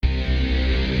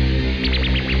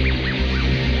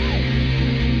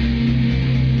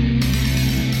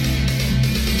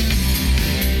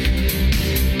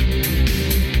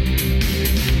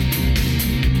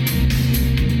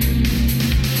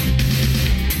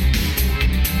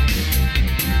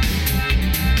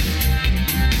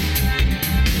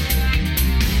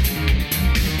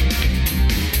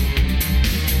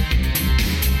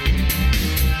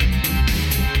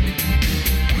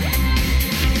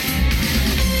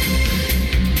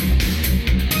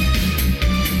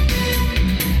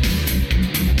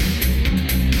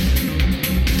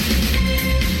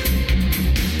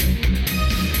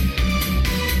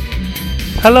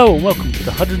Hello and welcome to the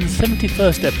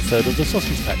 171st episode of The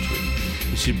Sausage Factory,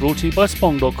 which is brought to you by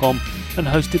Spong.com and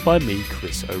hosted by me,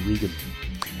 Chris O'Regan.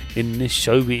 In this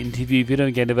show we interview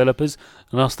video game developers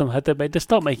and ask them how they made to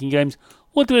start making games,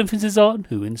 what their influences are and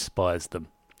who inspires them.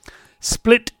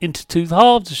 Split into two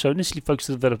halves, the show initially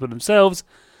focuses on the developer themselves,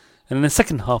 and in the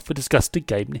second half we discuss the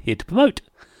game they're here to promote,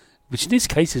 which in this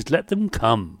case is Let Them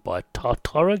Come by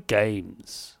Tuatara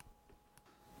Games.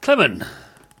 Clement,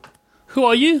 who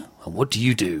are you and what do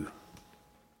you do?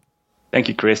 Thank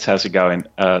you, Chris. How's it going?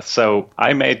 So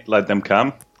I made Let Them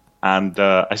Come, and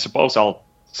I suppose I'll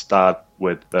start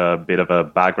with a bit of a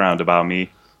background about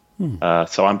me.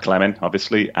 So I'm Clement,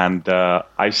 obviously, and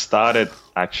I started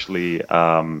actually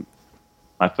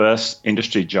my first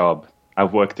industry job.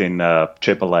 I've worked in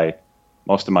AAA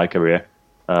most of my career.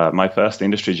 My first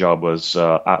industry job was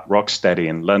at Rocksteady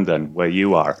in London, where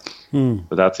you are. So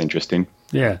that's interesting.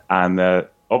 Yeah. And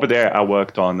over there, I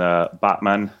worked on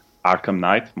Batman Arkham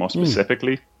Knight, more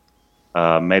specifically.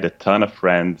 Made a ton of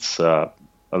friends, a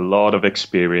lot of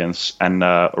experience. And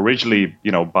originally,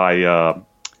 in the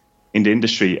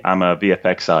industry, I'm a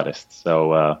VFX artist.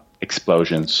 So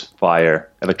explosions, fire,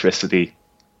 electricity,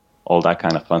 all that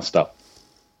kind of fun stuff.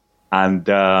 And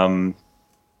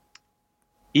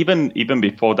even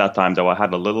before that time, though, I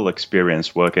had a little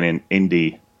experience working in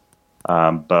indie,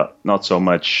 but not so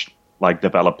much like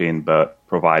developing, but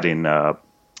providing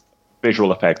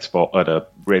visual effects for other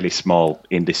really small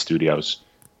indie studios.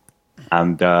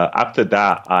 And after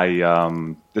that,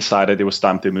 I decided it was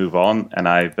time to move on, and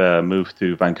I've moved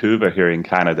to Vancouver here in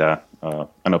Canada.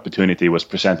 An opportunity was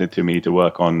presented to me to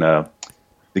work on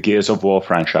the Gears of War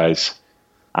franchise,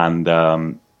 and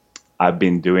I've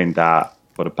been doing that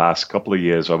for the past couple of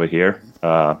years over here.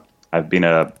 I've been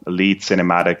a lead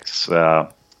cinematics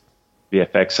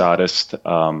VFX artist,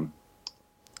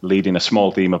 leading a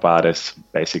small team of artists,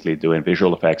 basically doing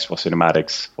visual effects for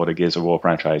cinematics for the Gears of War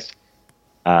franchise.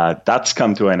 That's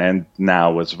come to an end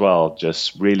now as well,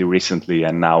 just really recently,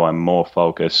 and now I'm more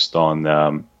focused on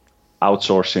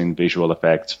outsourcing visual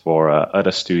effects for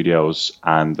other studios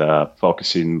and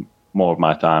focusing more of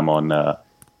my time on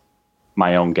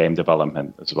my own game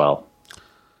development as well.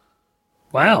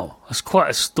 Wow, that's quite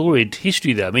a storied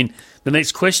history there. I mean, the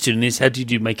next question is, how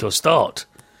did you make your start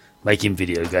making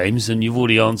video games? And you've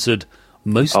already answered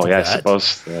most of that. I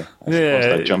suppose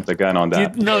I jumped the gun on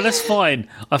that. No, that's fine.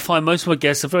 I find most of my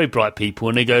guests are very bright people,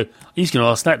 and they go, he's going to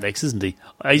ask that next, isn't he?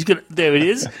 There it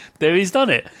is. There he's done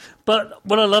it. But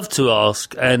what I love to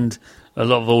ask, and a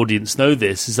lot of audience know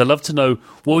this, is I love to know,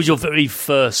 what was your very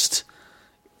first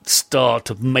start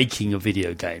of making a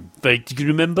video game? Do you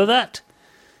remember that?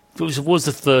 What was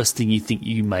the first thing you think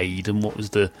you made, and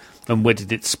where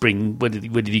did it spring? Where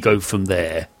did you go from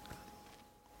there?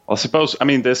 I suppose,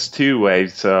 there's two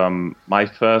ways. My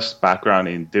first background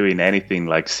in doing anything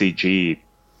like CG,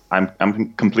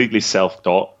 I'm completely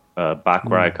self-taught. Back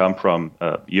where I come from,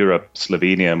 Europe,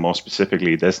 Slovenia, more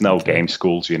specifically, there's no game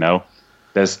schools,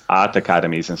 There's art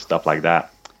academies and stuff like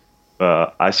that.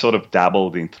 But I sort of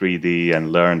dabbled in 3D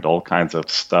and learned all kinds of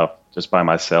stuff just by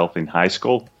myself in high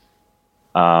school.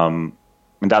 And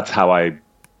that's how I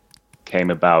came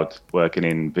about working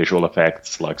in visual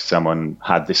effects. Like, someone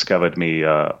had discovered me.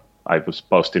 I was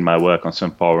posting my work on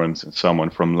some forums, and someone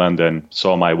from London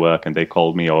saw my work and they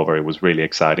called me over. It was really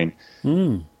exciting.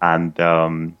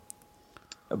 And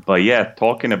but yeah,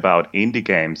 talking about indie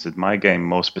games, my game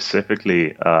more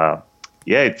specifically,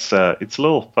 it's a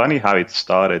little funny how it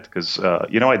started, because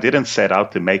I didn't set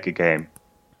out to make a game.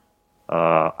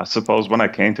 I suppose when I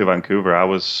came to Vancouver, I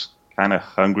was kind of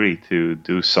hungry to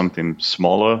do something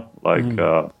smaller, like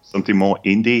something more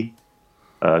indie.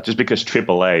 Just because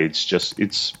AAA,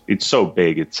 it's so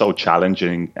big, it's so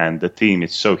challenging, and the team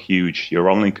is so huge. You're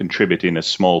only contributing a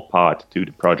small part to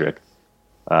the project.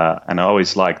 And I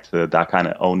always liked that kind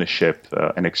of ownership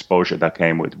and exposure that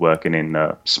came with working in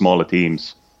smaller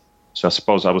teams. So I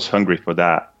suppose I was hungry for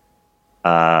that.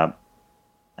 And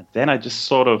then I just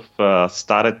sort of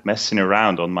started messing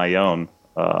around on my own.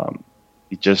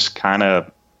 It just kind of,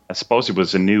 I suppose it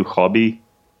was a new hobby,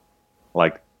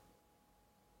 like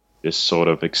just sort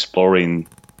of exploring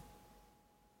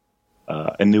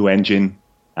a new engine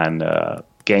and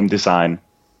game design.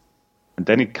 And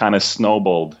then it kind of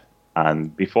snowballed.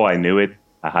 And before I knew it,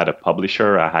 I had a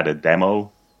publisher, I had a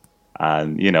demo,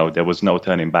 and, there was no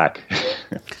turning back.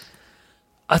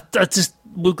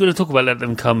 We're going to talk about Let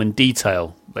Them Come in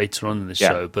detail later on in the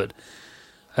show, but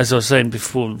as I was saying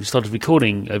before we started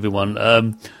recording, everyone,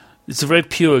 it's a very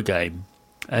pure game,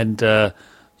 and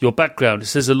your background, it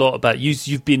says a lot about you.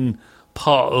 You've been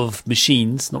part of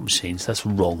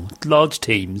large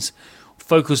teams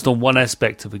focused on one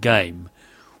aspect of a game,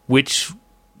 which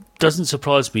doesn't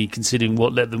surprise me considering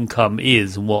what Let Them Come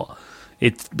is and what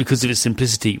it, because of its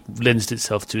simplicity, lends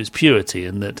itself to its purity,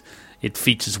 and that it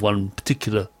features one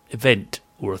particular event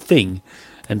or a thing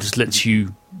and just lets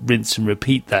you rinse and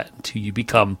repeat that until you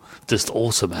become just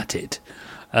awesome at it.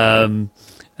 And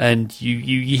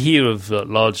you hear of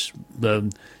large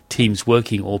teams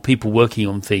working or people working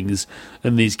on things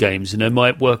in these games, and they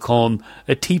might work on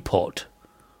a teapot,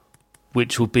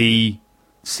 which will be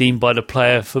seen by the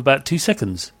player for about 2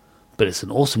 seconds. But it's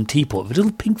an awesome teapot with a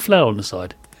little pink flower on the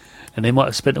side. And they might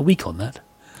have spent a week on that.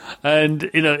 And,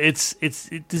 it's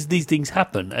these things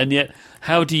happen. And yet,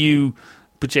 how do you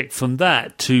project from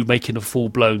that to making a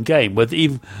full-blown game, whether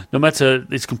even, no matter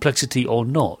its complexity or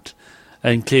not?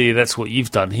 And clearly that's what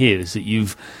you've done here, is that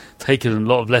you've taken a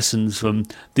lot of lessons from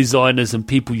designers and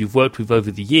people you've worked with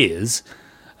over the years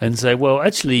and say, well,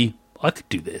 actually, I could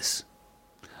do this.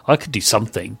 I could do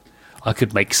something. I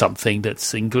could make something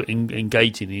that's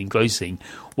engaging and engrossing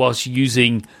whilst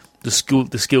using the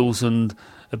skills and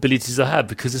abilities I have,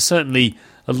 because there's certainly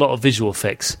a lot of visual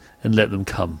effects and Let Them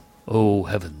Come. Oh,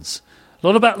 heavens. A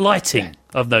lot about lighting,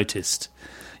 I've noticed.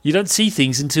 You don't see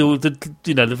things until the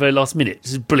very last minute.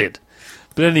 This is brilliant.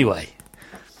 But anyway,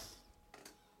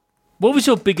 what was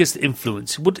your biggest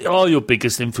influence? What are your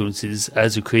biggest influences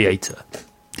as a creator,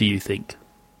 do you think?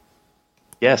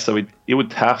 Yeah, so it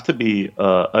would have to be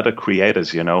other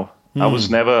creators, I was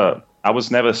never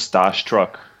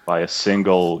starstruck by a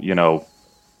single,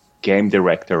 game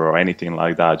director or anything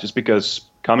like that. Just because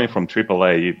coming from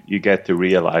AAA, you get to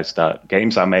realize that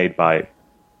games are made by,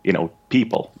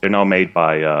 people. They're not made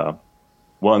by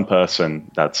one person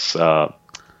that's,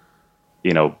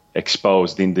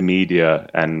 exposed in the media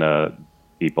and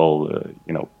people,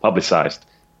 publicized.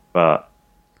 But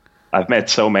I've met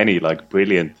so many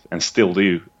brilliant, and still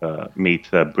do meet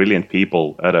brilliant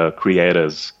people, other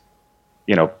creators,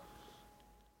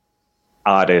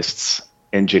 artists,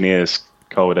 engineers,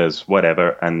 coders,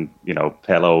 whatever, and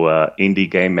fellow indie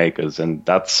game makers, and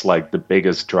that's the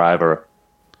biggest driver.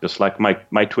 Just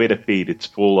my Twitter feed, it's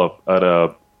full of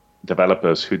other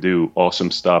developers who do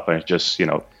awesome stuff, and just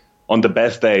on the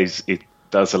best days it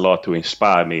does a lot to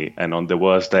inspire me, and on the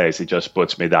worst days it just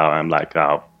puts me down. I'm like,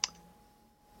 oh,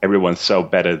 everyone's so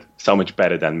much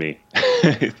better than me.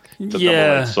 It's a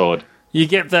double-edged sword. You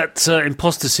get that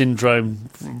imposter syndrome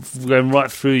going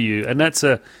right through you, and that's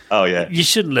oh yeah. You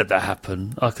shouldn't let that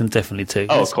happen. I can definitely tell you.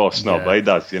 Oh, of course not, but it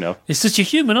does, It's just you're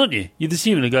human, aren't you? You're just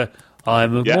human and go,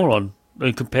 I'm a moron.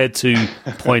 And compared to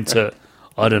point at,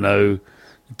 I don't know,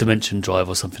 Dimension Drive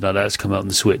or something like that that's come out on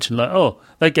the Switch, and oh,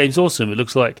 that game's awesome. It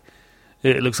looks like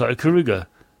a Karuga.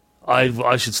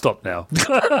 I should stop now.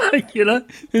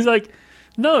 It's like,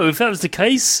 no, if that was the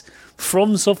case,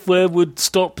 From Software would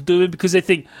stop doing, because they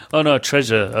think, oh no,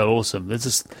 Treasure are awesome. There's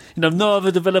just, no other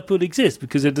developer would exist,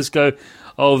 because they just go,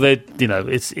 oh, it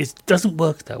doesn't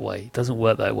work that way. It doesn't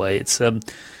work that way. It's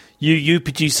you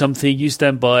produce something, you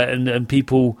stand by it, and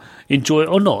people enjoy it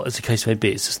or not, as the case may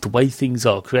be. It's just the way things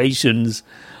are. Creations,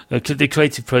 the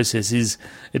creative process is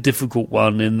a difficult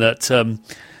one in that.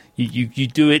 You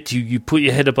do it. You put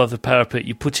your head above the parapet.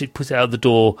 You put it out the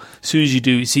door. As soon as you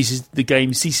do, the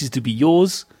game ceases to be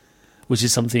yours, which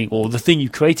is something, or the thing you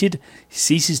created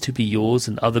ceases to be yours,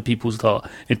 and other people start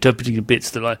interpreting the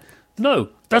bits. They're like, no,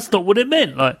 that's not what it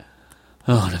meant. Like,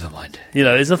 oh, never mind.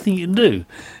 There's nothing you can do.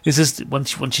 It's just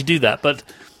once you do that. But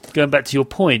going back to your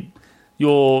point,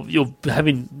 you're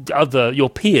having your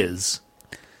peers.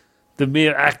 The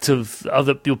mere act of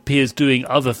your peers doing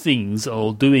other things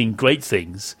or doing great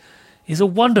things is a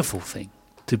wonderful thing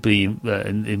to be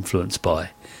influenced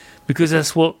by, because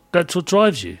that's what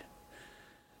drives you.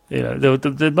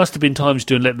 There must have been times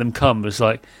during Let Them Come, it's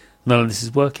like, none of this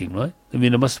is working, right? I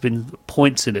mean, there must have been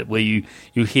points in it where you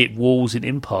hit walls and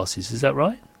impasses. Is that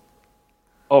right?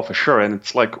 Oh, for sure. And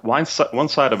it's like one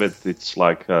side of it, it's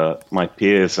like my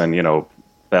peers and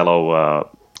fellow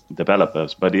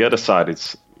developers, but the other side,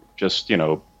 it's just,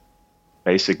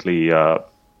 basically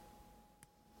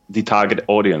the target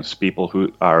audience, people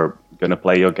who are going to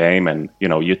play your game, and,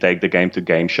 you take the game to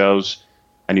game shows,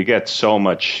 and you get so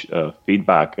much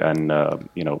feedback and,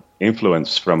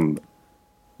 influence from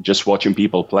just watching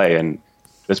people play. And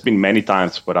there's been many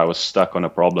times where I was stuck on a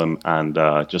problem, and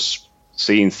just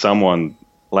seeing someone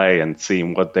play and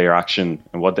seeing what their action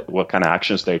and what kind of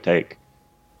actions they take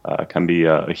can be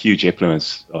a huge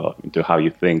influence into how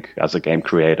you think as a game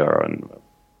creator, and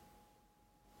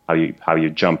how you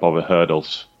jump over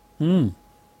hurdles.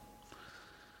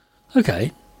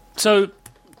 Okay, so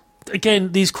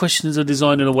again, these questions are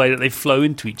designed in a way that they flow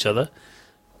into each other.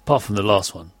 Apart from the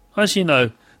last one, actually,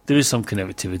 no, there is some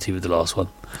connectivity with the last one.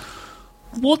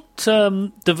 What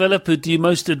developer do you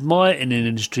most admire in an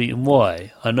industry and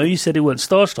why? I know you said you weren't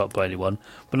starstruck by anyone,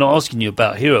 but I'm not asking you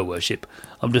about hero worship.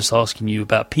 I'm just asking you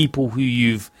about people who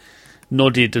you've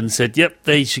nodded and said, yep,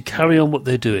 they should carry on what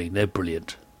they're doing. They're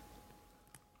brilliant.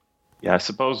 Yeah, I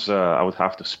suppose I would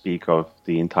have to speak of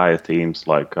the entire teams.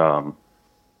 Like when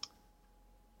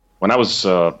I was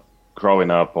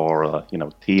growing up or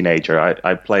teenager,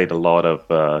 I played a lot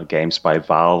of games by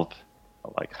Valve,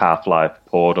 like Half-Life,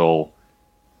 Portal,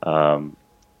 all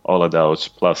of those,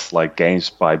 plus like games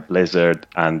by Blizzard.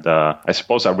 And I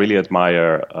suppose I really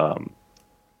admire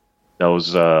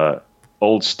those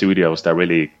old studios that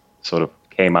really sort of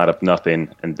came out of nothing,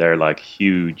 and they're like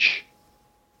huge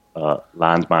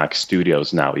landmark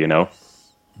studios now,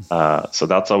 so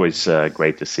that's always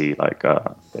great to see. Like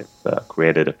they've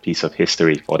created a piece of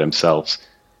history for themselves.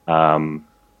 But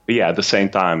yeah, at the same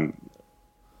time,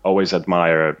 always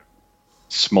admire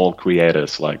small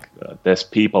creators. Like there's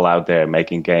people out there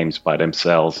making games by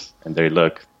themselves, and they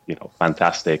look,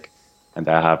 fantastic, and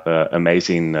they have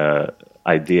amazing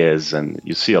ideas. And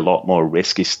you see a lot more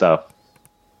risky stuff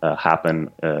happen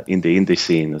in the indie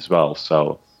scene as well.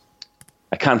 So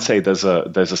I can't say there's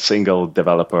a single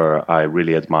developer I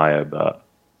really admire, but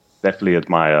definitely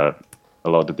admire a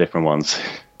lot of different ones.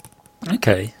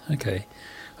 Okay. I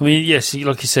mean, yes,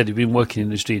 like you said, you've been working in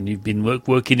the industry and you've been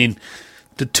working in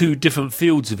the two different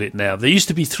fields of it now. There used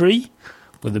to be three,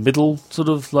 with the middle sort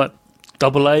of like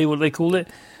AA, what they call it,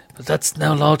 but that's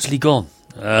now largely gone.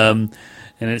 And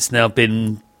it's now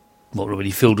been not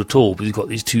really filled at all, but you've got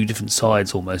these two different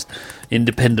sides almost,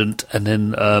 independent and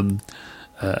then the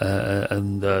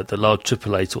large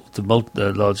AAA, sort of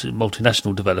the large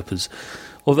multinational developers.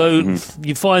 Although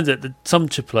you find that some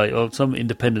AAA or some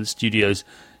independent studios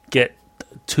get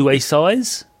to a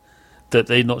size that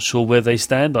they're not sure where they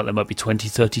stand, like they might be 20,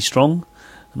 30 strong.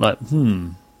 I'm like,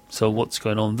 so what's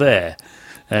going on there?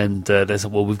 And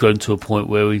we've grown to a point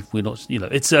where we're not,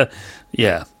 it's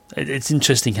it's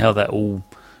interesting how that all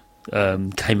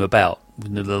came about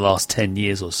in the last 10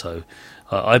 years or so.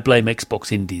 I blame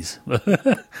Xbox Indies. They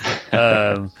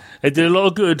did a lot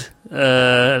of good,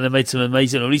 and they made some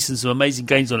amazing, or at least some amazing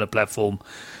games on the platform.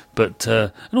 But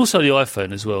and also the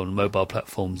iPhone as well, and mobile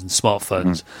platforms and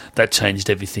smartphones, that changed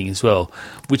everything as well.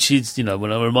 Which is,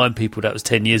 when I remind people that was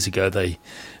 10 years ago, they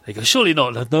go, surely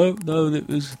not. No,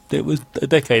 it was a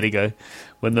decade ago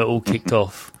when that all kicked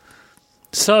off.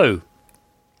 So,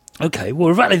 okay, well,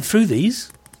 we're rattling through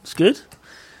these. It's good.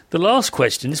 The last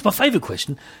question is my favourite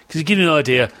question because it gives you an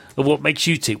idea of what makes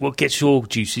you tick, what gets your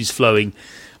juices flowing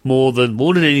more than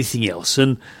anything else.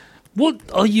 And what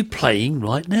are you playing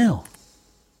right now?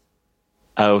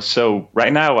 Oh, so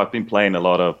right now I've been playing a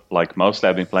lot of, mostly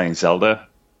I've been playing Zelda.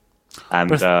 And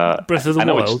Breath of the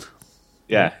Wild.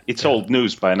 It's old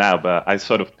news by now, but I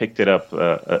sort of picked it up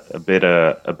a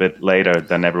bit later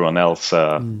than everyone else.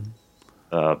 A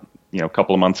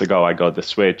couple of months ago, I got the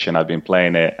Switch and I've been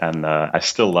playing it, and I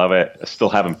still love it. I still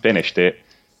haven't finished it.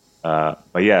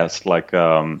 But yeah, it's like,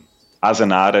 as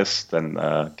an artist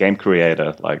and game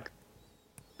creator, like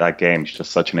that game is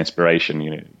just such an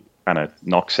inspiration. Kind of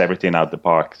knocks everything out the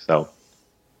park. So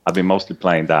I've been mostly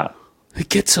playing that. It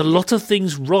gets a lot of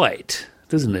things right,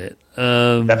 doesn't it?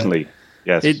 Definitely,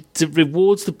 yes. It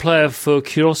rewards the player for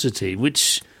curiosity,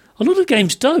 which a lot of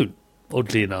games don't,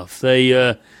 oddly enough.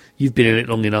 You've been in it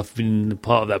long enough, been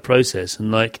part of that process,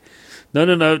 and no,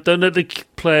 don't let the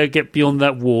player get beyond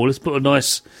that wall. Let's put a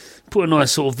nice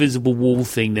sort of visible wall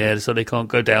thing there so they can't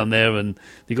go down there, and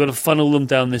you've got to funnel them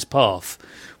down this path.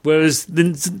 Whereas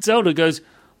then Zelda goes,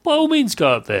 by all means, go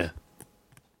up there.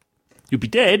 You'll be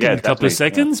dead in a couple of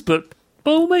seconds, but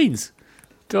by all means,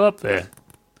 go up there.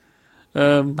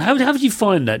 How do you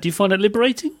find that? Do you find that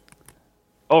liberating?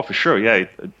 Oh, for sure, yeah.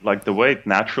 Like the way it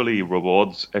naturally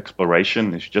rewards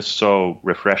exploration is just so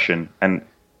refreshing. And,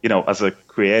 as a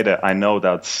creator, I know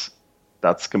that's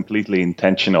completely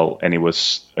intentional, and it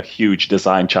was a huge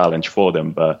design challenge for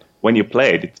them. But when you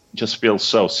play it, it just feels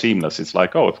so seamless. It's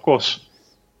like, oh, of course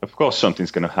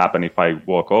something's going to happen if I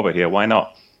walk over here. Why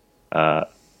not?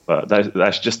 But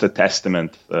that's just a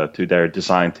testament to their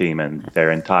design team and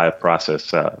their entire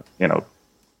process. I'm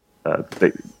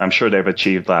sure they've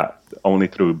achieved that only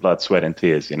through blood, sweat, and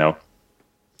tears.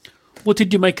 What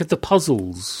did you make of the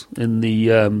puzzles in the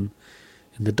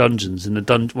dungeons?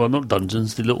 Well, not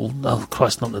dungeons. The little not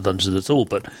the dungeons at all,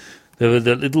 but there were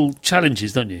the little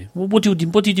challenges, don't you? What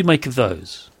did you make of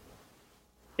those?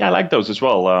 Yeah, I like those as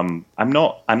well. I'm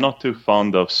not too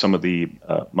fond of some of the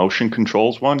motion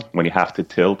controls one when you have to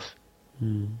tilt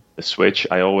the Switch.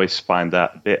 I always find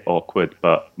that a bit awkward,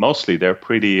 but mostly they're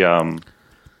pretty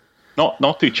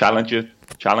not too challenging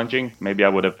challenging. Maybe I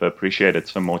would have appreciated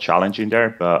some more challenging there,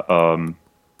 but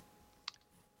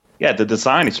yeah, the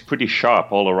design is pretty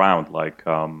sharp all around. Like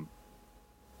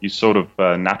you sort of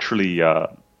naturally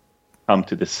come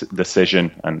to this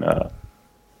decision, and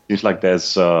seems like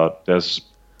there's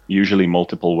usually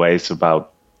multiple ways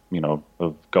about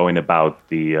of going about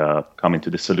the coming to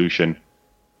the solution.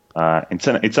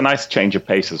 It's a nice change of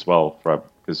pace as well,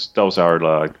 because those are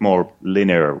like more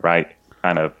linear, right?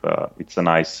 Kind of, it's a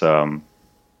nice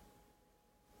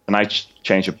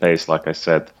change of pace, like I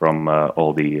said, from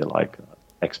all the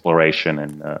exploration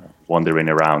and wandering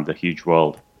around the huge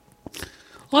world.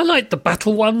 I like the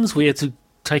battle ones where you have to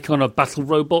take on a battle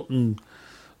robot and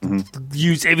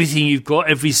use everything you've got,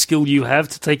 every skill you have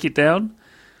to take it down.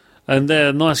 And they're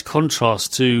a nice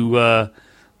contrast to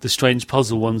the strange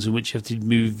puzzle ones in which you have to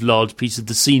move large pieces of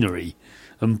the scenery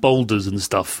and boulders and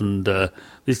stuff, and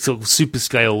this sort of super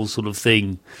scale sort of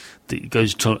thing that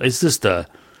goes. It's just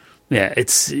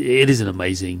it is an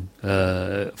amazing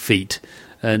feat,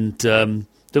 and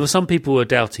there were some people who were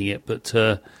doubting it, but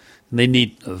they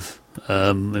needn't have,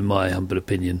 in my humble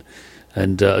opinion.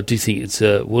 And I do think it's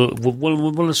one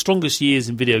of the strongest years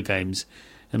in video games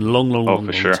in a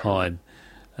long time.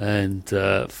 And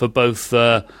for both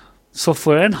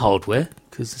software and hardware,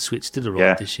 because the Switch did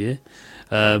arrive this year,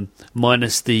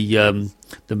 minus the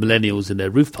millennials and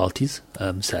their roof parties,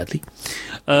 sadly.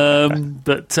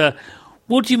 But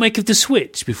what do you make of the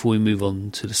Switch before we move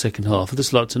on to the second half? I'd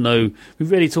just like to know, we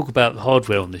rarely talk about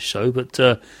hardware on this show, but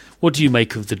what do you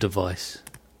make of the device?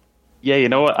 Yeah, you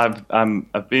know what,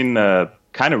 I've been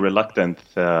kind of reluctant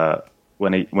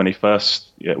when he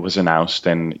first was announced,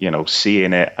 and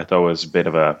seeing it, I thought it was a bit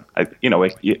of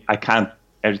I can't.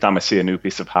 Every time I see a new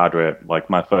piece of hardware, like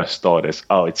my first thought is,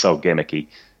 oh, it's so gimmicky.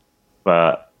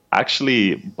 But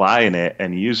actually buying it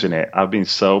and using it, I've been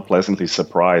so pleasantly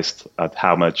surprised at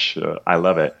how much I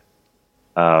love it.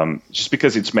 Just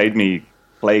because it's made me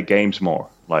play games more.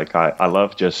 Like I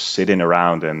love just sitting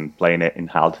around and playing it in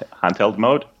handheld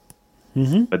mode.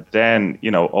 Mm-hmm. But then,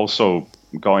 also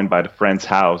going by the friend's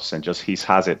house and just he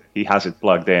has it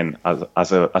plugged in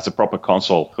as a proper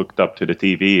console hooked up to the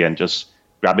TV, and just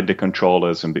grabbing the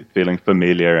controllers and feeling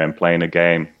familiar and playing a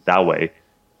game that way.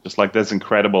 Just like there's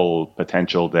incredible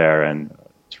potential there, and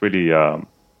it's really a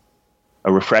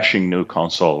refreshing new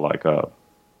console. Like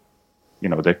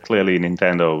that clearly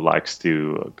Nintendo likes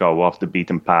to go off the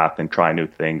beaten path and try new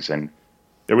things, and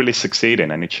they're really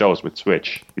succeeding, and it shows with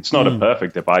Switch. It's not a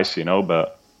perfect device,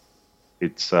 but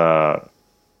it's no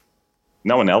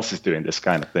one else is doing this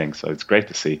kind of thing, so it's great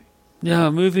to see. Yeah,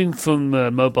 moving from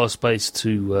mobile space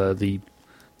to the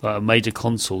major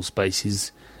console space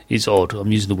is odd.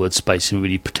 I'm using the word space in a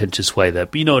really pretentious way there,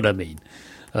 but you know what I mean.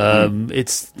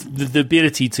 It's the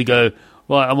ability to go,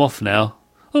 right, I'm off now.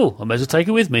 Oh, I may as well take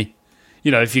it with me.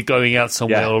 If you're going out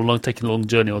somewhere or taking a long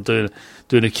journey or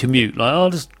doing a commute, like I'll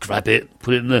just grab it,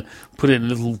 put it in a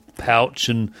little pouch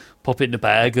and pop it in the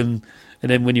bag, and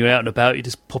then when you're out and about, you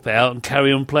just pop it out and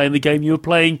carry on playing the game you were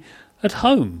playing at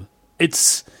home.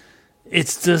 It's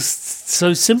just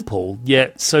so simple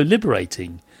yet so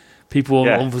liberating. People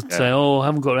say, "Oh, I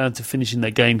haven't got around to finishing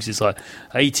that game because it's like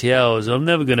 80 hours. I'm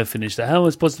never going to finish that. How am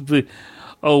I supposed to be?"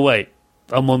 Oh wait,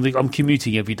 I'm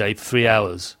commuting every day for 3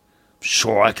 hours.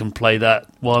 Sure, I can play that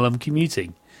while I'm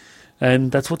commuting,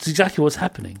 and that's exactly what's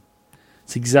happening.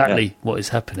 It's exactly what is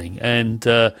happening, and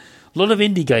a lot of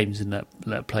indie games in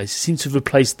that place seem to have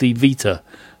replaced the Vita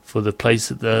for the place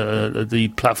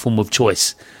the platform of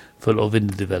choice for a lot of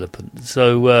indie development.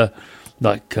 So.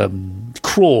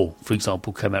 Crawl, for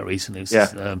example, came out recently.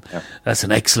 That's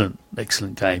an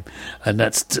excellent game, and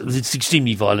it's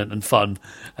extremely violent and fun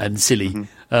and silly.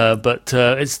 But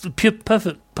it's the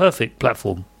perfect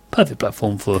platform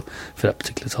for that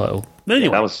particular title. But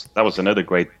anyway, that was another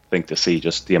great thing to see.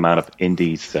 Just the amount of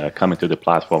indies coming to the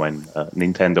platform, and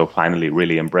Nintendo finally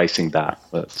really embracing that.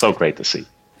 So great to see.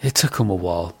 It took them a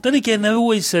while. Then again, they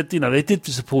always said they did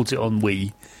support it on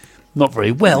Wii, not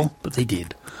very well, but they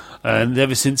did. And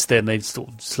ever since then, they've sort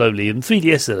of slowly, and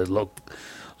 3DS had a lot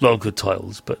of good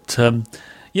titles. But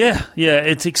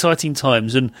it's exciting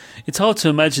times, and it's hard to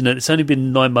imagine that it's only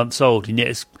been 9 months old, and yet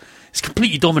it's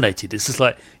completely dominated. It's just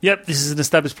like, yep, this is an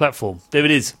established platform. There it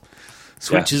is.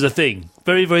 Switch is a thing.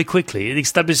 Very, very quickly, it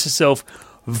established itself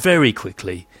very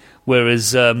quickly.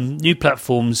 Whereas new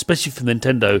platforms, especially for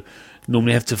Nintendo,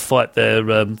 normally have to fight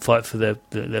for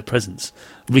their presence.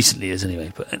 Recently, is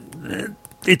anyway, but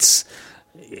it's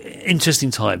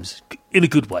interesting times in a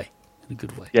good way.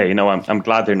 Yeah, I'm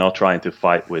glad they're not trying to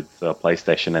fight with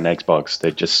PlayStation and Xbox.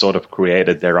 They just sort of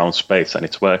created their own space, and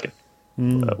it's working.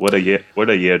 What a year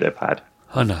they've had.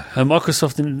 I know. And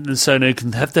Microsoft and Sony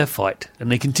can have their fight, and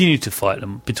they continue to fight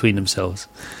them between themselves,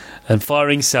 and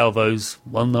firing salvos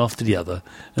one after the other.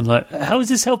 And like, how is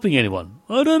this helping anyone?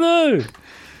 I don't know.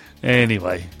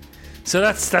 Anyway, so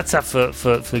that's that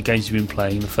for games you've been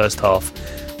playing in the first half.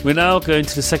 We're now going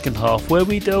to the second half, where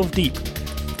we delve deep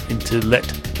into Let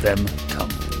Them Come.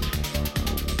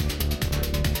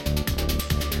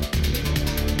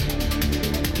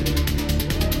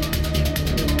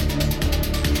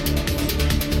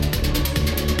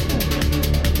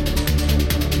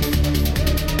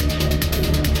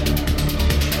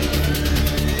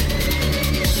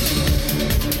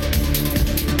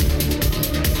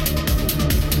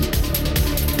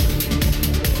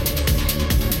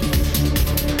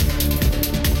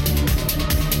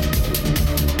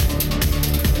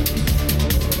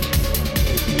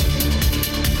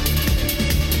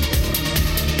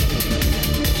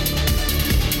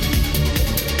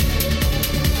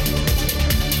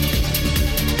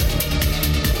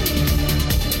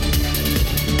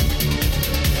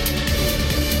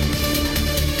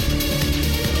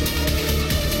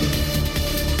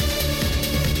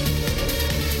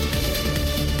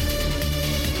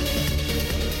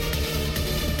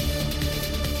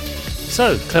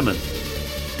 So, Clement,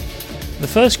 the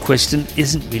first question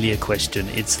isn't really a question,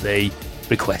 it's a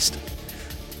request.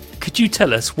 Could you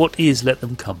tell us what is Let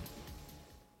Them Come?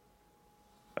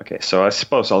 Okay, so I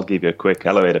suppose I'll give you a quick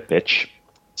elevator pitch.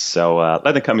 So,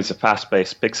 Let Them Come is a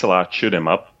fast-paced pixel art shoot 'em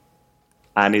up,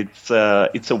 and it's a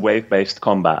wave-based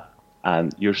combat,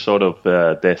 and you're sort of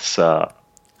this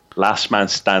last man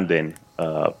standing.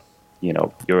 You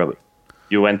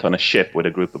went on a ship with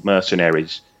a group of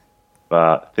mercenaries.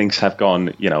 But things have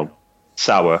gone,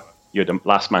 sour. You're the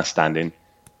last man standing,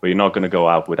 but you're not going to go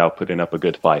out without putting up a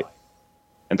good fight.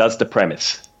 And that's the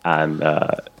premise. And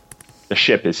the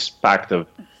ship is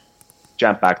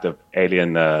jam-packed of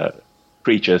alien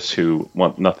creatures who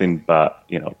want nothing but,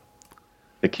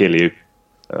 to kill you,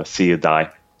 see you die.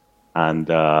 And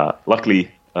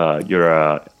luckily,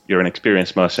 you're an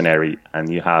experienced mercenary, and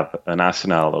you have an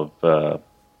arsenal of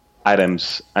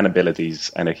items and abilities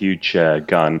and a huge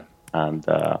gun. And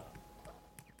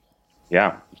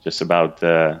it's just about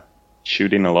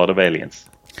shooting a lot of aliens.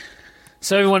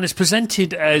 So everyone is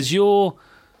presented as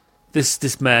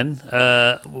this man.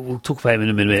 We'll talk about him in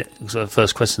a minute because our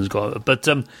first question's got. But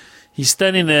he's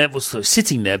standing there,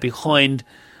 sitting there behind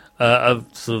a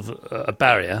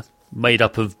barrier made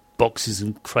up of boxes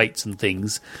and crates and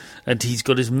things, and he's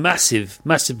got his massive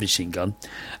machine gun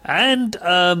and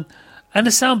a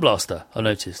sound blaster. I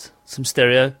noticed. Some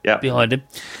stereo behind him.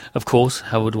 Of course,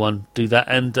 how would one do that?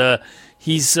 And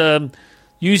he's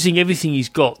using everything he's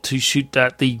got to shoot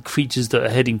at the creatures that are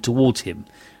heading towards him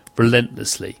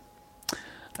relentlessly.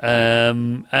 It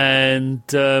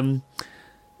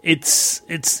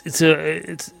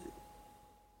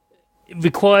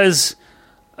requires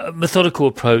a methodical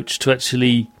approach to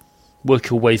actually work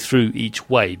your way through each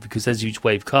wave, because as each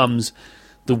wave comes,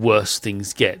 the worse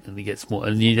things get, and it gets more,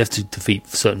 and you have to defeat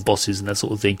certain bosses and that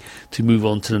sort of thing to move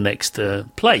on to the next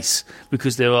place,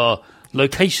 because there are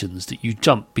locations that you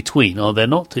jump between, are there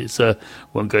not? It's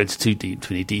won't go into too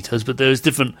many details, but there's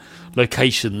different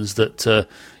locations that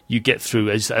you get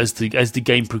through as the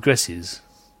game progresses.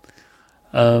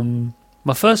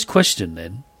 My first question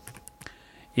then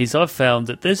is, I've found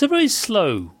that there's a very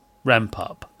slow ramp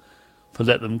up for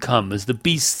Let Them Come as the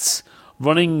beasts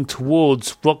running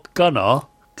towards Rock Gunnar,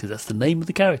 because that's the name of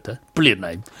the character. Brilliant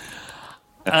name.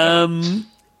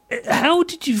 How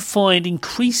did you find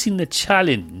increasing the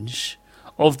challenge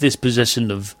of this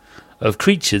possession of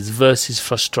creatures versus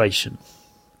frustration?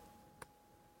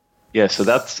 Yeah, so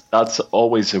that's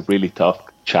always a really tough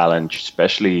challenge,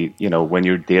 especially when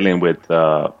you're dealing with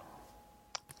a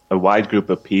wide group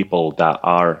of people that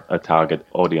are a target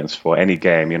audience for any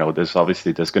game. There's going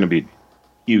to be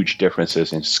huge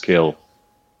differences in skill.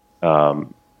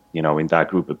 In that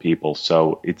group of people,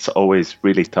 so it's always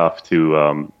really tough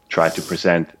to try to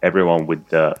present everyone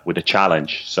with a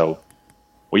challenge. So,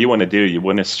 what you want to do, you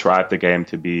want to strive the game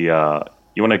to be,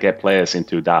 you want to get players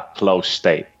into that flow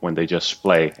state when they just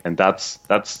play, and that's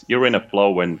you're in a flow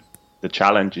when the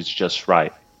challenge is just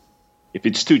right. If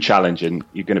it's too challenging,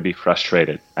 you're going to be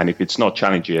frustrated, and if it's not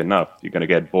challenging enough, you're going to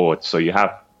get bored. So you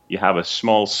have a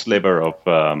small sliver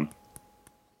of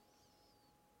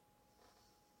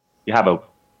you have a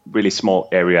really small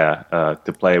area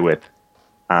to play with.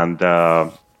 And I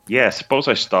suppose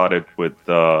I started with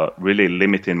really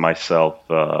limiting myself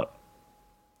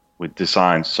with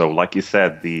design. So like you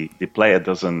said, the player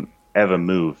doesn't ever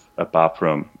move apart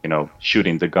from,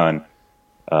 shooting the gun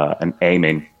and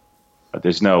aiming.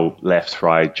 There's no left,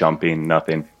 right, jumping,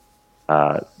 nothing.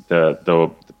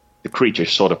 the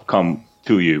creatures sort of come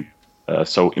to you.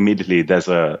 So immediately there's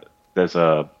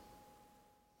a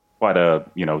quite a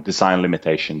design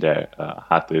limitation there.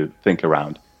 Had to think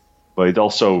around, but it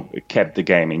also kept the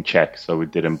game in check, so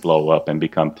it didn't blow up and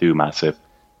become too massive.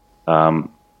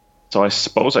 So I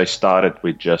suppose I started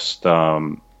with just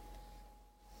trying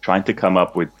to come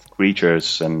up with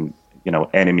creatures and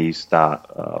enemies that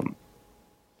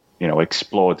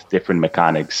explored different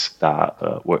mechanics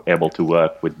that were able to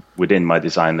work within my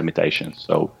design limitations.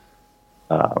 So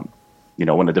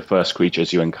one of the first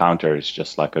creatures you encounter is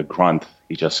just like a grunt.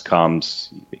 He just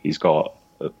comes. He's got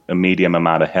a medium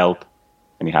amount of health,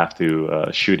 and you have to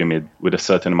shoot him with a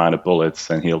certain amount of bullets,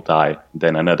 and he'll die.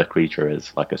 Then another creature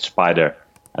is like a spider,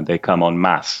 and they come en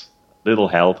masse. Little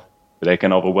health, but they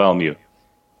can overwhelm you.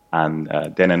 And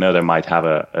then another might have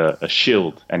a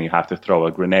shield, and you have to throw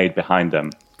a grenade behind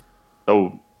them.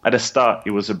 So at the start,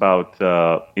 it was about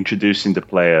slowly introducing the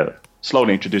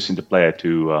player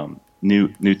to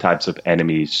new types of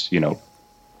enemies,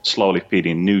 slowly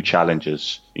feeding new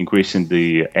challenges, increasing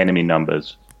the enemy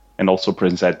numbers, and also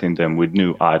presenting them with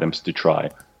new items to try.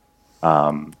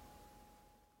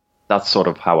 That's sort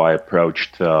of how I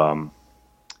approached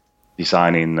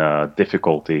designing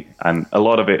difficulty, and a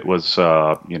lot of it was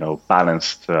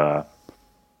balanced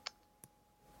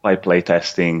by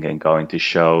playtesting and going to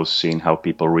shows, seeing how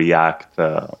people react.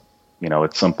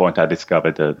 At some point I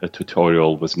discovered a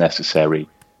tutorial was necessary,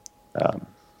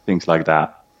 things like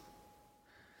that.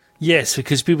 Yes,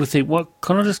 because people think, what,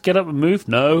 can't I just get up and move?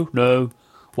 No.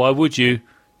 Why would you?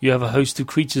 You have a host of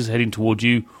creatures heading toward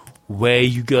you. Where are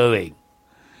you going?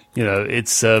 It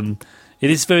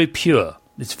is very pure.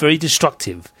 It's very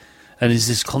destructive. And there's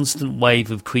this constant wave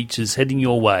of creatures heading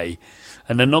your way.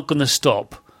 And they're not going to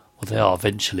stop. Well, they are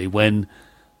eventually when,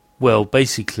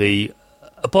 basically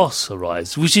a boss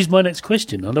arrives, which is my next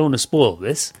question. I don't want to spoil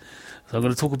this. So I'm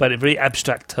going to talk about it in very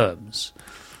abstract terms.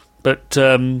 But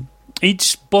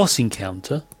each boss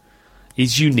encounter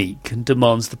is unique and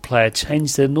demands the player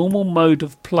change their normal mode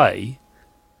of play,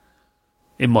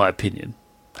 in my opinion.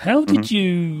 How did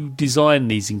you design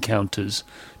these encounters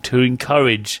to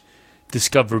encourage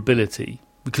discoverability?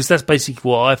 Because that's basically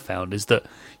what I found, is that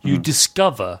you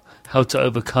discover how to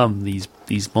overcome these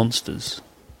monsters.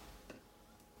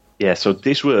 Yeah, so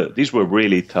these were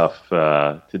really tough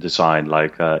to design.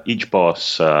 Like each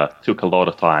boss took a lot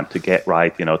of time to get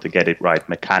right, to get it right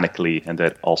mechanically, and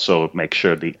then also make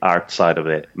sure the art side of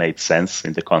it made sense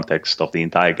in the context of the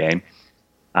entire game.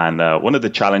 And one of the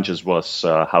challenges was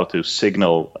how to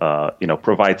signal,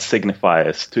 provide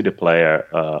signifiers to the player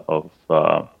of,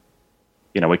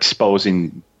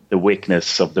 exposing the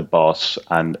weakness of the boss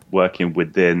and working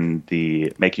within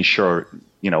making sure,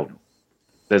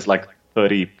 there's like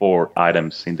 34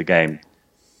 items in the game.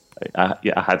 I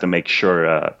had to make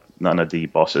sure none of the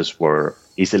bosses were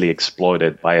easily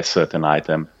exploited by a certain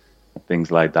item,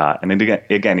 things like that. And then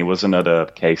again, it was another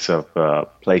case of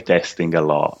playtesting a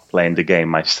lot, playing the game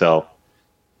myself,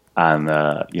 and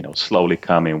slowly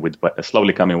coming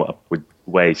up with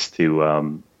ways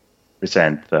to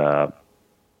present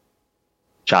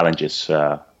challenges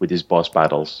with these boss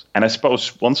battles. And I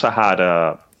suppose once I had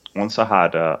an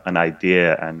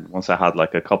idea, and once I had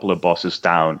like a couple of bosses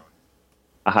down,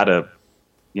 I had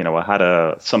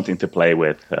something to play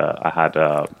with. I had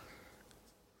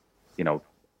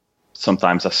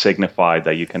sometimes a signifier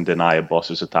that you can deny a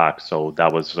boss's attack. So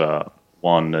that was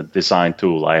one design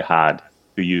tool I had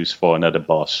to use for another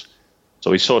boss.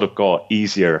 So it sort of got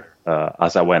easier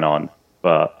as I went on.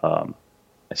 But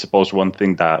I suppose one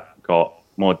thing that got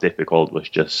more difficult was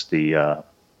just the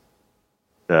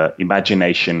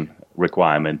imagination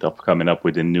requirement of coming up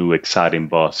with a new exciting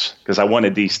boss, because I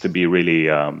wanted these to be really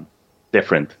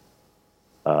different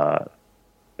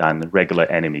than regular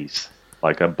enemies.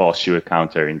 Like a boss you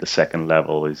encounter in the second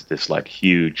level is this like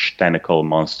huge tentacle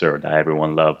monster that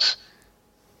everyone loves.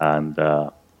 And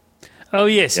oh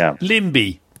yes, yeah.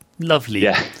 Limby, lovely.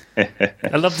 Yeah.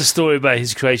 I love the story about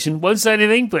his creation. Won't say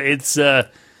anything, but it's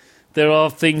there are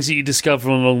things that you discover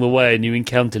along the way, and you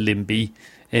encounter Limby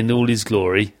in all his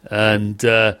glory. And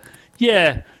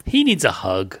he needs a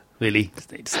hug, really.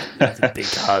 He needs a big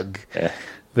hug. Yeah.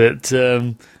 But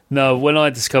no, when I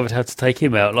discovered how to take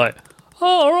him out, like,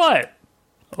 oh, all right,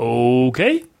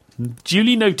 okay,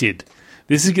 duly noted.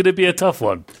 This is going to be a tough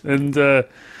one. And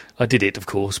I did it, of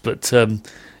course, but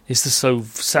it's just so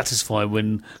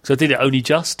satisfying because I did it only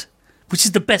just, which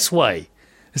is the best way.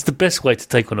 It's the best way to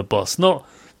take on a boss. Not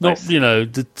Nice.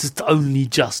 Just only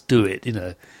just do it,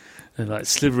 and like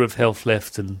sliver of health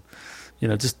left, and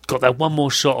just got that one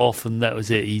more shot off, and that was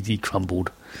it. He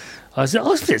crumbled. I was a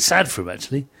bit sad for him,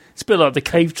 actually. It's a bit like the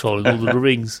cave troll in Lord of the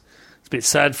Rings. It's a bit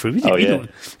sad for him.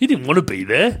 He didn't want to be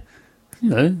there.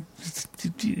 You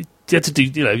had to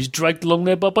do. He was dragged along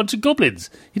there by a bunch of goblins.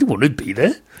 He didn't want to be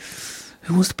there.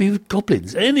 Who wants to be with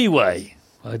goblins anyway?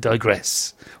 I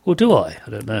digress. Or do I? I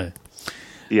don't know.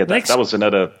 Yeah, that was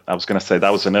another. I was going to say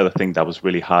that was another thing that was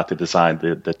really hard to design.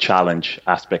 The challenge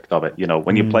aspect of it.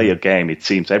 When you play a game,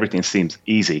 everything seems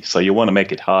easy, so you want to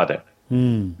make it harder.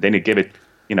 Then you give it.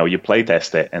 You play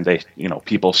test it, and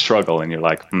people struggle, and you're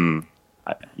like, I'm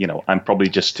probably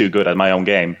just too good at my own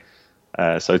game.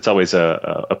 So it's always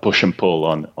a push and pull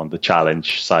on the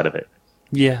challenge side of it.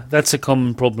 Yeah, that's a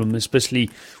common problem, especially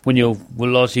when you're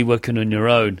largely working on your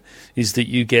own, is that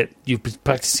you're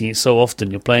practicing it so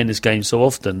often, you're playing this game so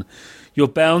often, you're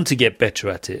bound to get better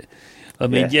at it. I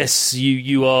mean, yes,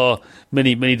 you are,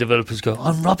 many developers go,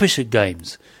 I'm rubbish at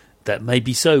games. That may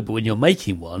be so, but when you're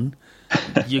making one,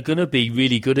 you're going to be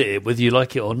really good at it, whether you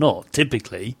like it or not,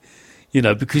 typically.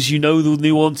 Because you know the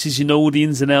nuances, you know all the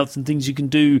ins and outs and things you can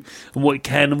do and what it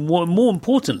can, and more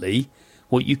importantly,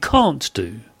 what you can't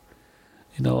do.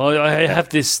 I have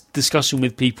this discussion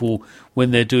with people when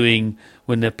they're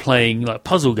playing like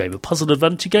puzzle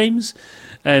adventure games,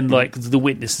 and like The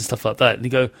Witness and stuff like that. And they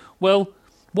go, well,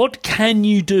 what can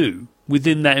you do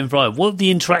within that environment? What are the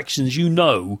interactions you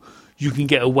can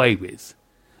get away with?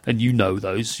 And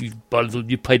those.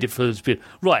 You played it for a bit.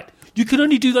 Right, you can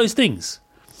only do those things.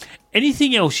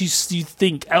 Anything else you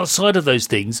think outside of those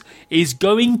things is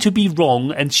going to be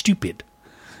wrong and stupid.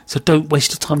 So don't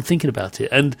waste your time thinking about it.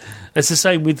 And it's the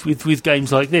same with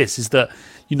games like this, is that,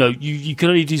 you can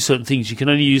only do certain things. You can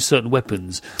only use certain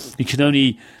weapons. You can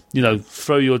only,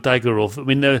 throw your dagger off. I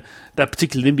mean, that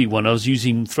particular Nimby one, I was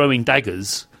throwing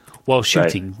daggers while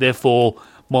shooting. Right. Therefore,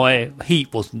 my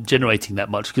heat wasn't generating that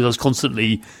much because I was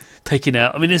constantly taking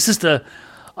out. I mean, I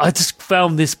just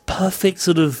found this perfect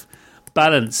sort of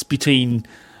balance between,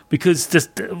 because this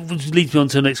leads me on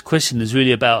to the next question, is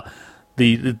really about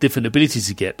the different abilities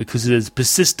you get, because there's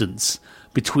persistence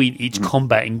between each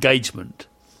combat engagement,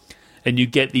 and you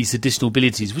get these additional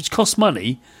abilities which cost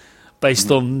money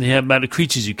based on the amount of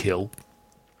creatures you kill.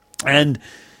 And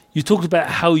you talked about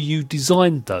how you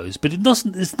designed those, but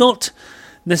it's not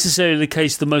necessarily the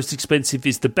case the most expensive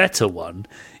is the better one.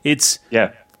 It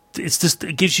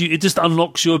just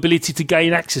unlocks your ability to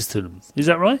gain access to them. Is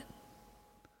that right?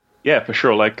 Yeah, for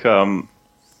sure. Like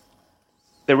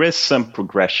there is some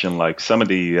progression. Like some of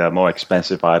the more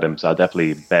expensive items are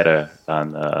definitely better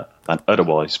than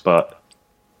otherwise, but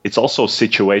it's also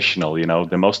situational.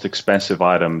 The most expensive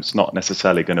items not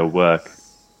necessarily going to work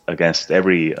against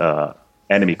every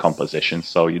enemy composition,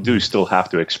 so you do still have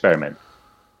to experiment.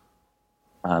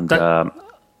 And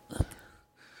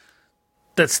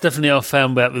that's definitely I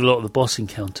found out with a lot of the boss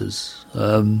encounters.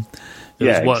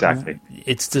 Exactly.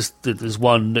 It's just that there's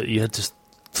one that you had to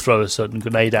throw a certain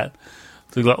grenade at.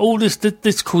 They're like,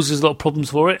 this causes a lot of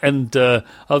problems for it, and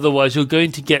otherwise you're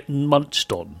going to get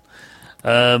munched on.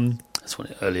 That's one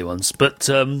of the earlier ones. But,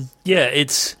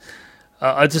 it's...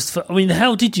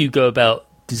 how did you go about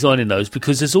designing those?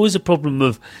 Because there's always a problem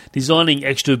of designing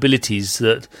extra abilities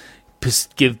that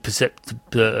give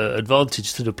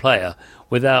advantage to the player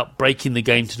without breaking the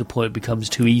game to the point it becomes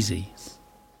too easy.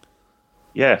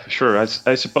 Yeah, for sure.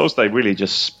 I suppose they really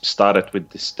just started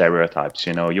with the stereotypes.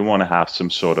 You want to have some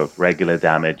sort of regular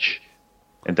damage.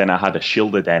 And then I had a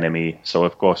shielded enemy. So,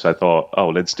 of course, I thought,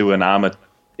 let's do an armored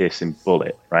piercing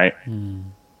bullet, right?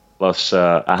 Plus,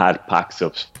 I had packs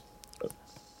of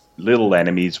little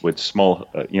enemies with small,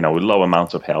 with low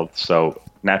amounts of health. So,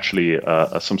 naturally,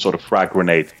 some sort of frag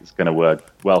grenade is going to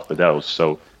work well for those.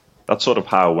 So, that's sort of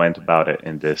how I went about it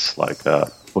in this,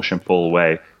 push and pull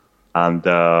way.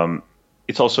 And...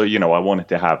 it's also, I wanted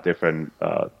to have different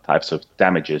types of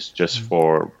damages just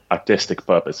for artistic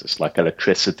purposes, like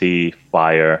electricity,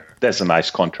 fire. There's a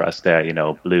nice contrast there,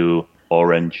 blue,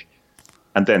 orange.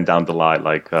 And then down the line,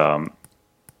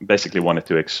 basically wanted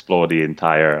to explore the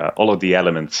entire, all of the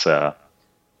elements,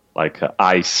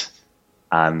 ice.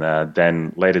 And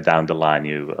then later down the line,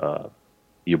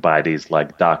 you buy these,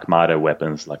 dark matter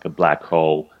weapons, like a black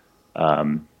hole.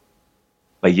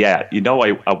 But yeah,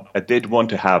 I did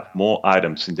want to have more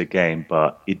items in the game,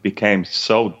 but it became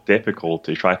so difficult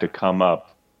to try to come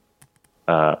up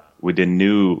with a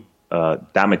new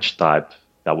damage type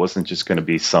that wasn't just going to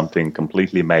be something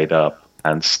completely made up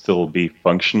and still be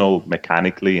functional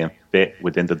mechanically and fit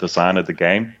within the design of the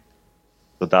game.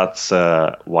 So that's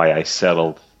why I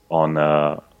settled on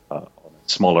a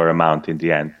smaller amount in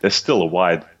the end. There's still a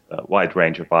wide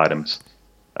range of items.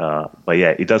 But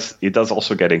yeah, it does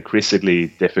also get increasingly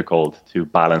difficult to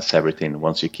balance everything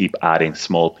once you keep adding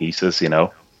small pieces,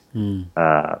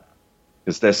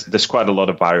 because there's quite a lot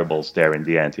of variables there in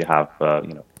the end. You have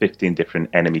 15 different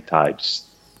enemy types,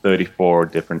 34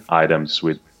 different items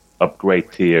with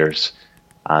upgrade tiers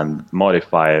and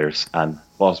modifiers and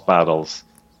boss battles.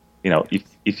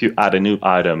 If you add a new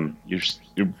item,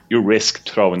 you risk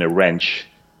throwing a wrench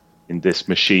in this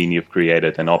machine you've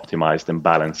created and optimized and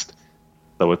balanced.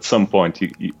 So at some point,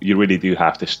 you really do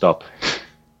have to stop.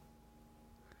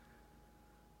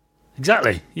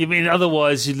 Exactly. You mean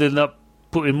otherwise you'll end up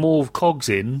putting more cogs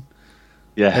in,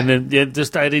 and then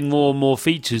just adding more and more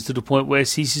features to the point where it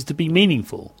ceases to be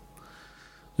meaningful.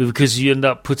 Because you end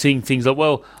up putting things like,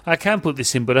 well, I can put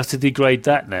this in, but I have to degrade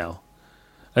that now,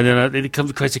 and then it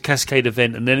creates a cascade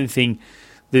event, and anything,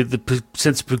 the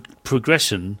sense of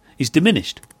progression is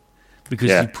diminished because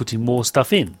you put in more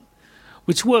stuff in,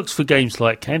 which works for games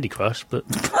like Candy Crush, but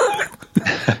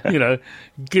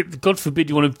God forbid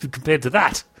you want to compare to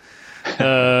that.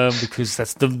 Because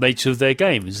that's the nature of their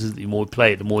game. Is the more you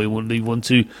play it, the more you want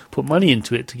to put money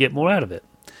into it to get more out of it,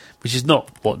 which is not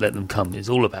what Let Them Come is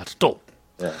all about at all.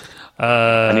 Yeah.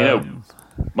 And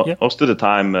most of the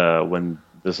time when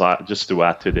just to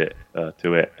add to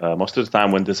it, most of the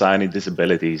time when designing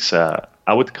disabilities,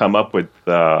 I would come up with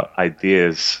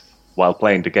ideas while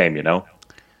playing the game.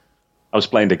 I was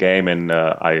playing the game and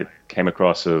I came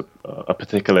across a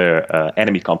particular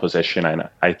enemy composition, and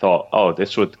I thought, oh,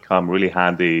 this would come really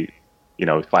handy,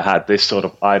 if I had this sort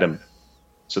of item.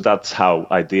 So that's how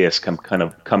ideas can kind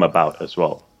of come about as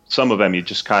well. Some of them you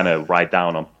just kind of write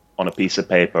down on a piece of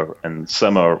paper, and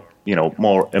some are,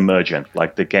 more emergent,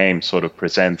 like the game sort of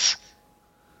presents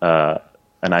an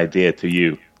idea to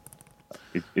you.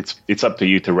 It's up to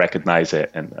you to recognize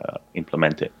it and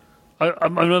implement it.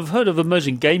 I've heard of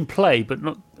emergent gameplay, but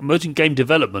not emergent game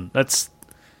development. That's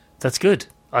good.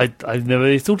 I've never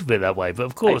really thought of it that way, but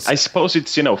of course, I suppose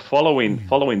it's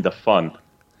following the fun.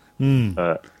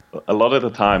 A lot of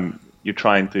the time, you're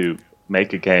trying to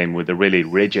make a game with a really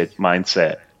rigid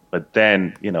mindset, but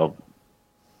then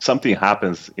something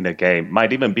happens in a game,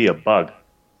 might even be a bug,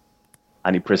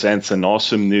 and it presents an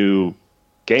awesome new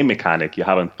game mechanic you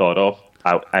haven't thought of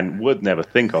and would never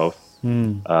think of.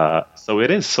 So it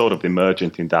is sort of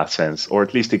emergent in that sense, or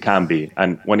at least it can be.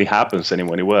 And when it happens and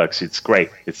when it works, it's great.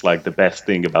 It's like the best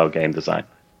thing about game design.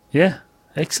 Yeah,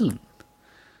 excellent.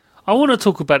 I want to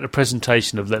talk about the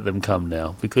presentation of Let Them Come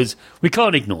now, because we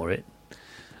can't ignore it.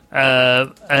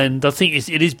 And I think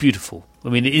it is beautiful. I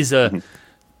mean, it is a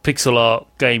pixel art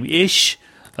game-ish,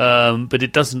 but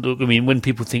it doesn't look... I mean, when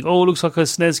people think, oh, it looks like a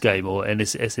SNES game, or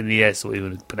SNES, or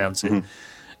even pronounce it...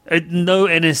 No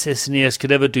SNES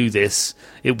could ever do this.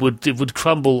 It would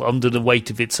crumble under the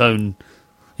weight of its own.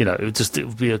 It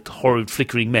would be a horrid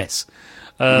flickering mess.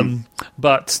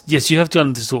 But yes, you have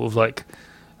done this sort of like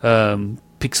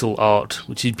pixel art,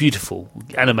 which is beautiful,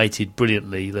 animated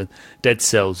brilliantly. The Dead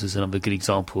Cells is another good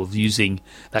example of using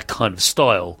that kind of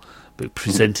style, but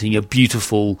presenting a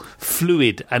beautiful,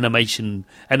 fluid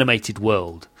animated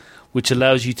world, which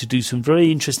allows you to do some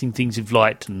very interesting things with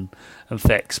light and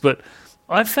effects. But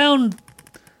I found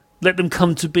Let Them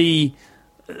Come to be,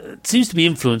 seems to be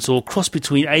influenced or cross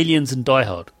between Aliens and Die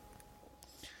Hard,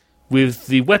 with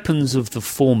the weapons of the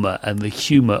former and the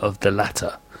humour of the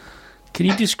latter. Can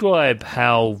you describe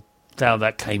how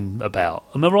that came about?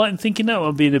 Am I right in thinking that, or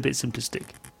am I being a bit simplistic?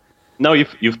 No,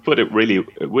 you've put it really,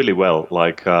 really well.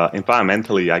 Like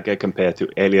environmentally, I get compared to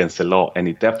Aliens a lot, and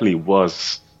it definitely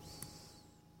was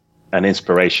an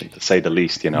inspiration, to say the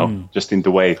least, just in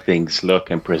the way things look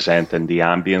and present and the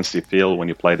ambience you feel when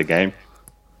you play the game.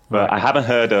 But I haven't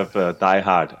heard of Die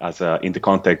Hard as in the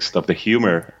context of the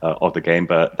humor of the game,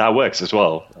 but that works as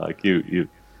well. Like you've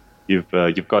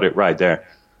got it right there.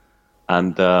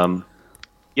 And the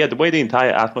way the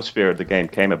entire atmosphere of the game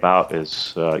came about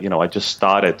is, I just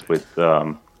started with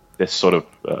this sort of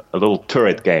a little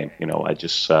turret game. I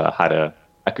just I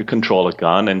could control a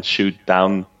gun and shoot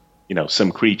down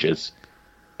some creatures,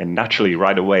 and naturally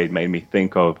right away it made me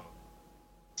think of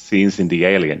scenes in the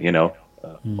Alien,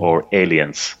 or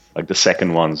Aliens, like the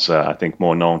second one's I think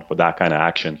more known for that kind of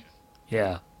action.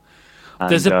 Yeah.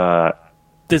 And,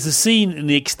 there's a scene in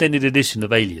the extended edition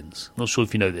of Aliens, not sure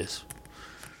if you know this,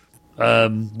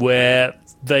 where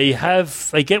they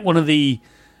get one of the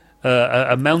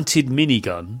a mounted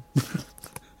minigun,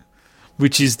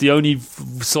 which is the only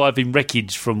surviving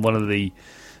wreckage from one of the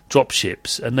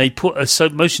dropships, and they put a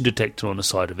motion detector on the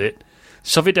side of it,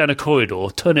 shove it down a corridor,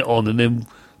 turn it on, and then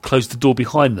close the door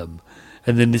behind them.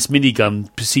 And then this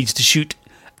minigun proceeds to shoot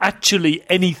actually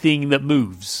anything that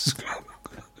moves.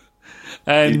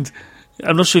 And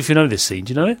I'm not sure if you know this scene.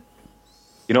 Do you know it?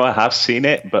 I have seen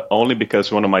it, but only because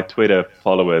one of my Twitter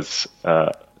followers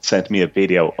sent me a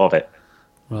video of it.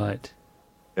 Right.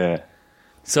 Yeah.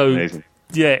 So, Amazing.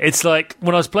 yeah, it's like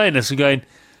when I was playing this, I'm going,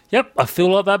 yep, I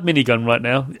feel like that minigun right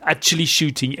now, actually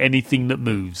shooting anything that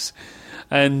moves.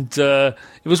 And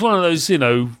it was one of those,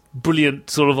 brilliant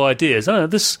sort of ideas. Oh,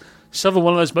 this shove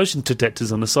one of those motion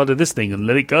detectors on the side of this thing and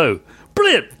let it go.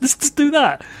 Brilliant! Let's just do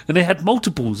that. And they had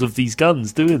multiples of these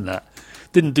guns doing that.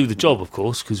 Didn't do the job, of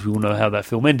course, because we all know how that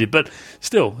film ended. But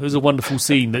still, it was a wonderful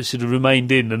scene that should have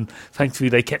remained in, and thankfully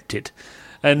they kept it.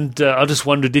 And I just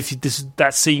wondered if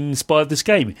that scene inspired this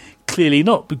game. Clearly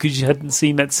not, because you hadn't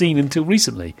seen that scene until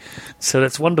recently. So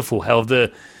that's wonderful how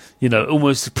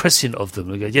almost the prescient of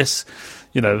them. I go, yes,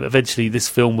 eventually this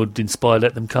film would inspire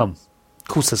Let Them Come. Of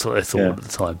course, that's what I thought at the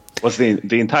time. Well,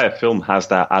 the entire film has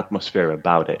that atmosphere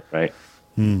about it, right?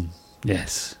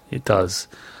 Yes, it does.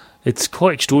 It's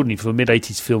quite extraordinary for a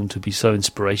mid-'80s film to be so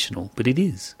inspirational, but it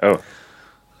is. Oh, of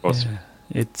course. Yeah.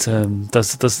 It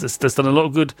does done a lot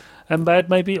of good and bad,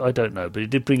 maybe? I don't know, but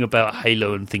it did bring about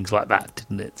Halo and things like that,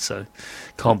 didn't it? So,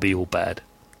 can't be all bad.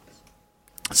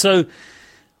 So,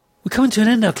 we're coming to an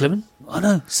end now, Clement. I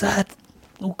know, sad.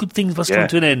 All good things must come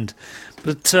to an end.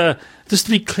 But just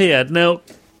to be clear, now,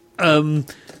 Let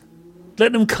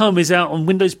Them Come is out on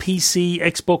Windows PC,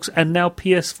 Xbox, and now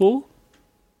PS4?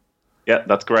 Yeah,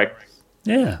 that's correct.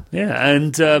 Yeah.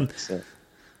 And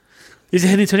is it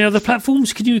heading to any other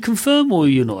platforms? Can you confirm, or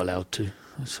you're not allowed to?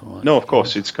 That's all right. No, of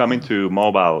course. It's coming to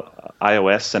mobile,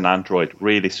 iOS, and Android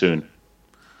really soon.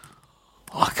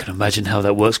 I can imagine how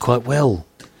that works quite well.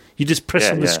 You just press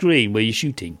on the screen where you're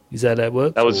shooting. Is that how it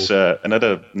works? That was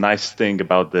another nice thing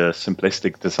about the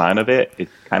simplistic design of it. It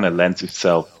kind of lends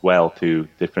itself well to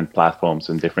different platforms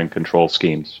and different control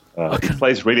schemes. It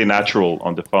plays really natural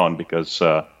on the phone because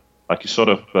you sort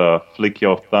of flick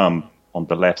your thumb on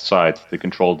the left side to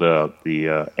control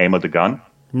the aim of the gun.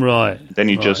 Right. Then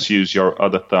you just use your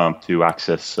other thumb to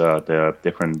access the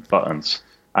different buttons.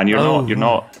 And you're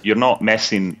not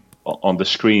messing on the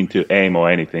screen to aim or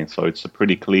anything, so it's a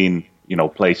pretty clean,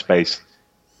 play space.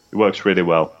 It works really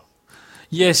well.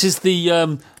 Yes, it's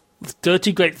the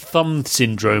dirty great thumb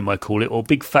syndrome, I call it, or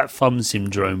big fat thumb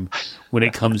syndrome, when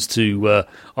it comes to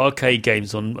arcade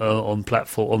games on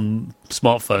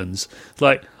smartphones. It's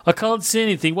like, I can't see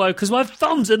anything. Why? Because my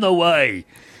thumb's in the way.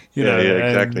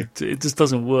 Exactly. It just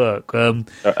doesn't work.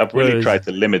 I've really tried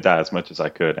to limit that as much as I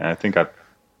could, and I think I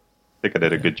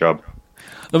did a good job.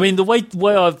 I mean, the way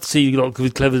I've seen a lot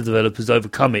of clever developers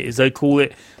overcome it is they call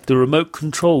it the remote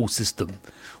control system,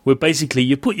 where basically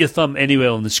you put your thumb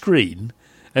anywhere on the screen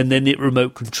and then it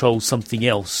remote controls something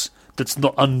else that's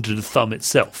not under the thumb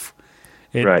itself.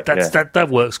 That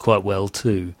works quite well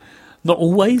too. Not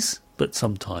always, but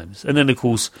sometimes. And then, of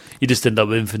course, you just end up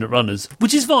with infinite runners,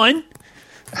 which is fine.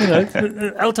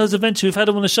 Alto's Adventure, we've had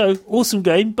them on the show. Awesome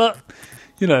game, but...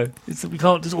 we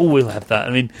can't just always have that.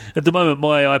 I mean, at the moment,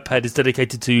 my iPad is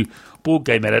dedicated to board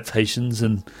game adaptations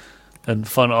and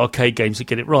fun arcade games that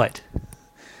get it right.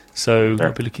 So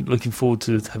I'll be looking forward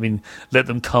to having Let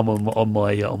Them Come on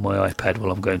my iPad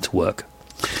while I'm going to work.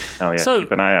 Oh yeah, so,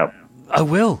 keep an eye out. I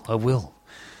will.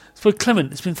 So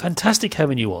Clement, it's been fantastic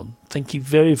having you on. Thank you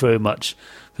very, very much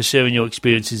for sharing your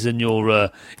experiences and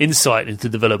your insight into the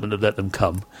development of Let Them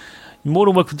Come. You're more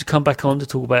than welcome to come back on to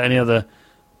talk about any other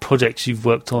projects you've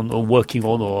worked on or working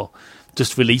on or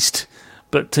just released.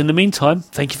 But in the meantime,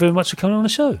 thank you very much for coming on the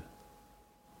show.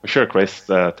 For sure, Chris.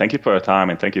 Thank you for your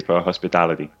time and thank you for your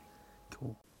hospitality.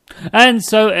 Cool. And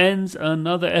so ends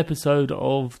another episode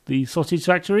of The Sausage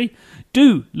Factory.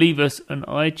 Do leave us an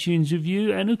iTunes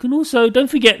review, and you can also,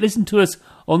 don't forget, listen to us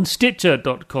on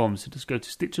Stitcher.com. So just go to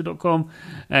Stitcher.com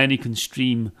and you can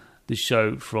stream the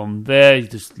show from there. You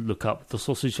just look up The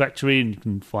Sausage Factory and you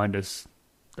can find us.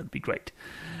 That'd be great.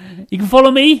 You can follow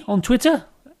me on Twitter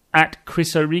at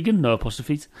Chris O'Regan, no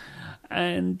apostrophes.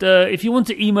 And if you want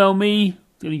to email me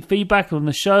any feedback on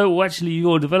the show, or actually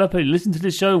you're a developer, you listen to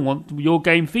the show and want your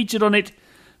game featured on it,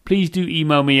 please do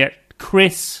email me at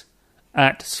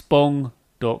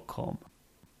chris@spong.com.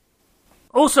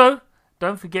 Also,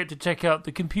 don't forget to check out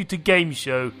the Computer Game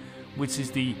Show, which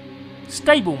is the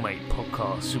stablemate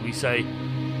podcast, shall we say,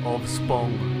 of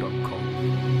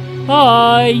spong.com.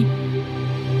 Bye!